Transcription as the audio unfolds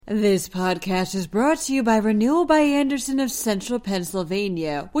This podcast is brought to you by Renewal by Andersen of Central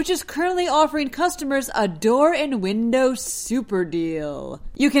Pennsylvania, which is currently offering customers a door and window super deal.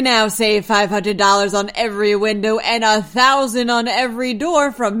 You can now save $500 on every window and $1,000 on every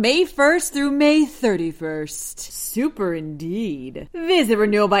door from May 1st through May 31st. Super indeed. Visit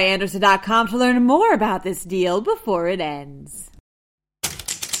renewalbyandersen.com to learn more about this deal before it ends.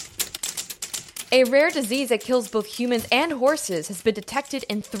 A rare disease that kills both humans and horses has been detected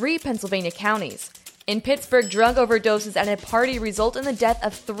in 3 Pennsylvania counties. In Pittsburgh, drug overdoses at a party result in the death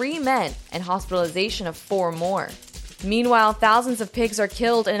of 3 men and hospitalization of 4 more. Meanwhile, thousands of pigs are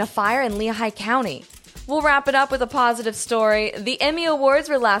killed in a fire in Lehigh County. We'll wrap it up with a positive story. The Emmy Awards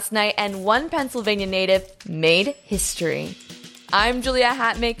were last night, and one Pennsylvania native made history. I'm Julia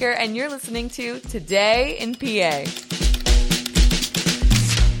Hatmaker, and you're listening to Today in PA.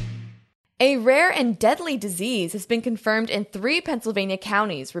 A rare and deadly disease has been confirmed in 3 Pennsylvania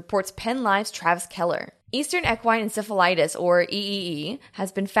counties, reports PennLive's Travis Keller. Eastern equine encephalitis, or EEE,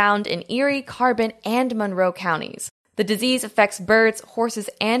 has been found in Erie, Carbon, and Monroe counties. The disease affects birds,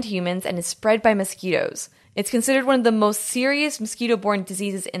 horses, and humans and is spread by mosquitoes. It's considered one of the most serious mosquito-borne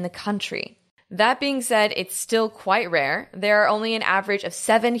diseases in the country. That being said, it's still quite rare. There are only an average of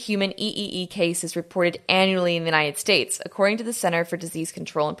 7 human EEE cases reported annually in the United States, according to the Center for Disease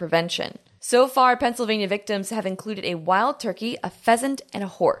Control and Prevention. So far, Pennsylvania victims have included a wild turkey, a pheasant, and a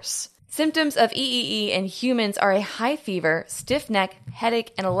horse. Symptoms of EEE in humans are a high fever, stiff neck,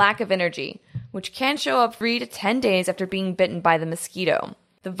 headache, and a lack of energy, which can show up 3 to 10 days after being bitten by the mosquito.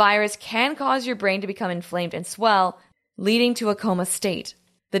 The virus can cause your brain to become inflamed and swell, leading to a coma state.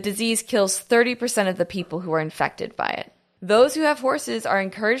 The disease kills 30% of the people who are infected by it. Those who have horses are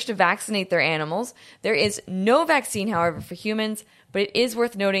encouraged to vaccinate their animals. There is no vaccine, however, for humans, but it is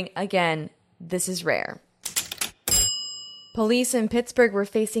worth noting, again, this is rare. Police in Pittsburgh were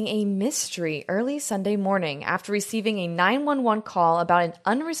facing a mystery early Sunday morning after receiving a 911 call about an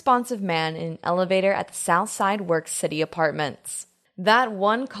unresponsive man in an elevator at the Southside Works City Apartments. That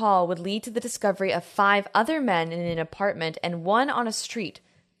one call would lead to the discovery of 5 other men in an apartment and 1 on a street.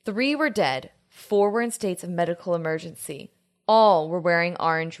 3 were dead, 4 were in states of medical emergency. All were wearing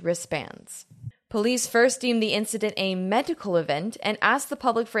orange wristbands. Police first deemed the incident a medical event and asked the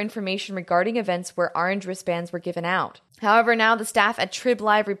public for information regarding events where orange wristbands were given out. However, now the staff at Trib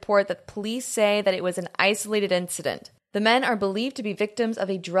Live report that police say that it was an isolated incident. The men are believed to be victims of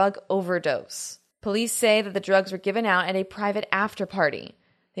a drug overdose. Police say that the drugs were given out at a private after-party.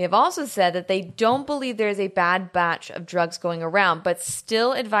 They have also said that they don't believe there is a bad batch of drugs going around, but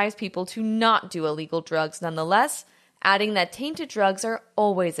still advise people to not do illegal drugs nonetheless, adding that tainted drugs are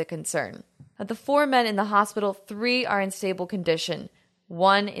always a concern. Of the 4 men in the hospital, 3 are in stable condition.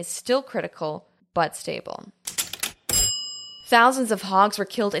 1 is still critical, but stable. Thousands of hogs were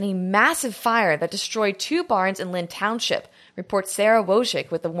killed in a massive fire that destroyed 2 barns in Lynn Township, reports Sarah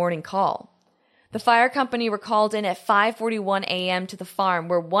Wojcik with the morning call. The fire company were called in at 5:41 a.m. to the farm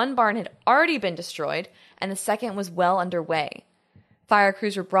where 1 barn had already been destroyed and the second was well underway. Fire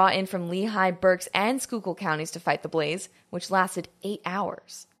crews were brought in from Lehigh, Berks, and Schuylkill counties to fight the blaze, which lasted 8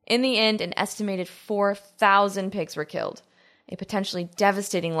 hours. In the end, an estimated 4,000 pigs were killed, a potentially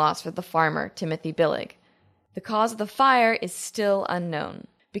devastating loss for the farmer, Timothy Billig. The cause of the fire is still unknown.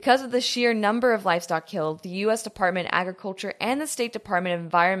 Because of the sheer number of livestock killed, the U.S. Department of Agriculture and the State Department of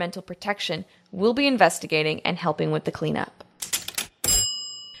Environmental Protection will be investigating and helping with the cleanup.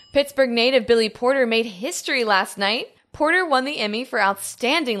 Pittsburgh native Billy Porter made history last night. Porter won the Emmy for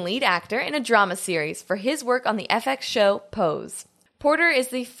Outstanding Lead Actor in a Drama Series for his work on the FX show Pose. Porter is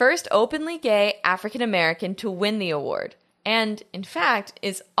the first openly gay African American to win the award, and, in fact,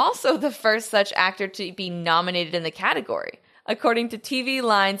 is also the first such actor to be nominated in the category, according to TV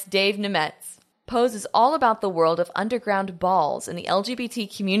Line's Dave Nemetz. Pose is all about the world of underground balls in the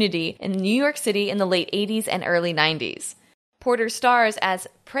LGBT community in New York City in the late 80s and early 90s. Porter stars as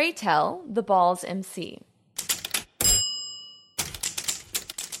Pray Tell, the ball's MC.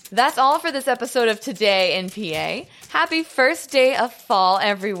 That's all for this episode of Today in PA. Happy first day of fall,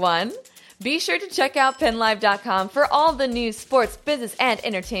 everyone. Be sure to check out PennLive.com for all the news, sports, business, and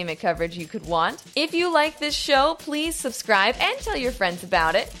entertainment coverage you could want. If you like this show, please subscribe and tell your friends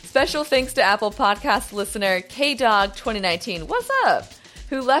about it. Special thanks to Apple Podcast listener KDog2019, what's up?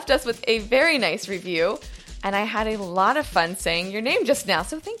 Who left us with a very nice review. And I had a lot of fun saying your name just now,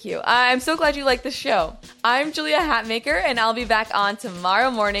 so thank you. I'm so glad you like the show. I'm Julia Hatmaker, and I'll be back on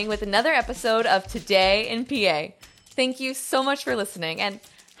tomorrow morning with another episode of Today in PA. Thank you so much for listening, and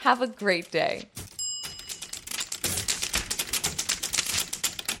have a great day.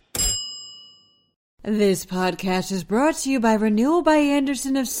 This podcast is brought to you by Renewal by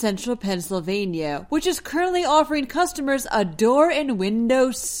Andersen of Central Pennsylvania, which is currently offering customers a door and window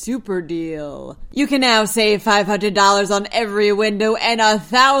super deal. You can now save $500 on every window and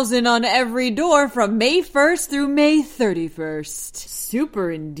 $1,000 on every door from May 1st through May 31st. Super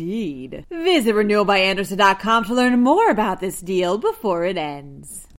indeed. Visit renewalbyandersen.com to learn more about this deal before it ends.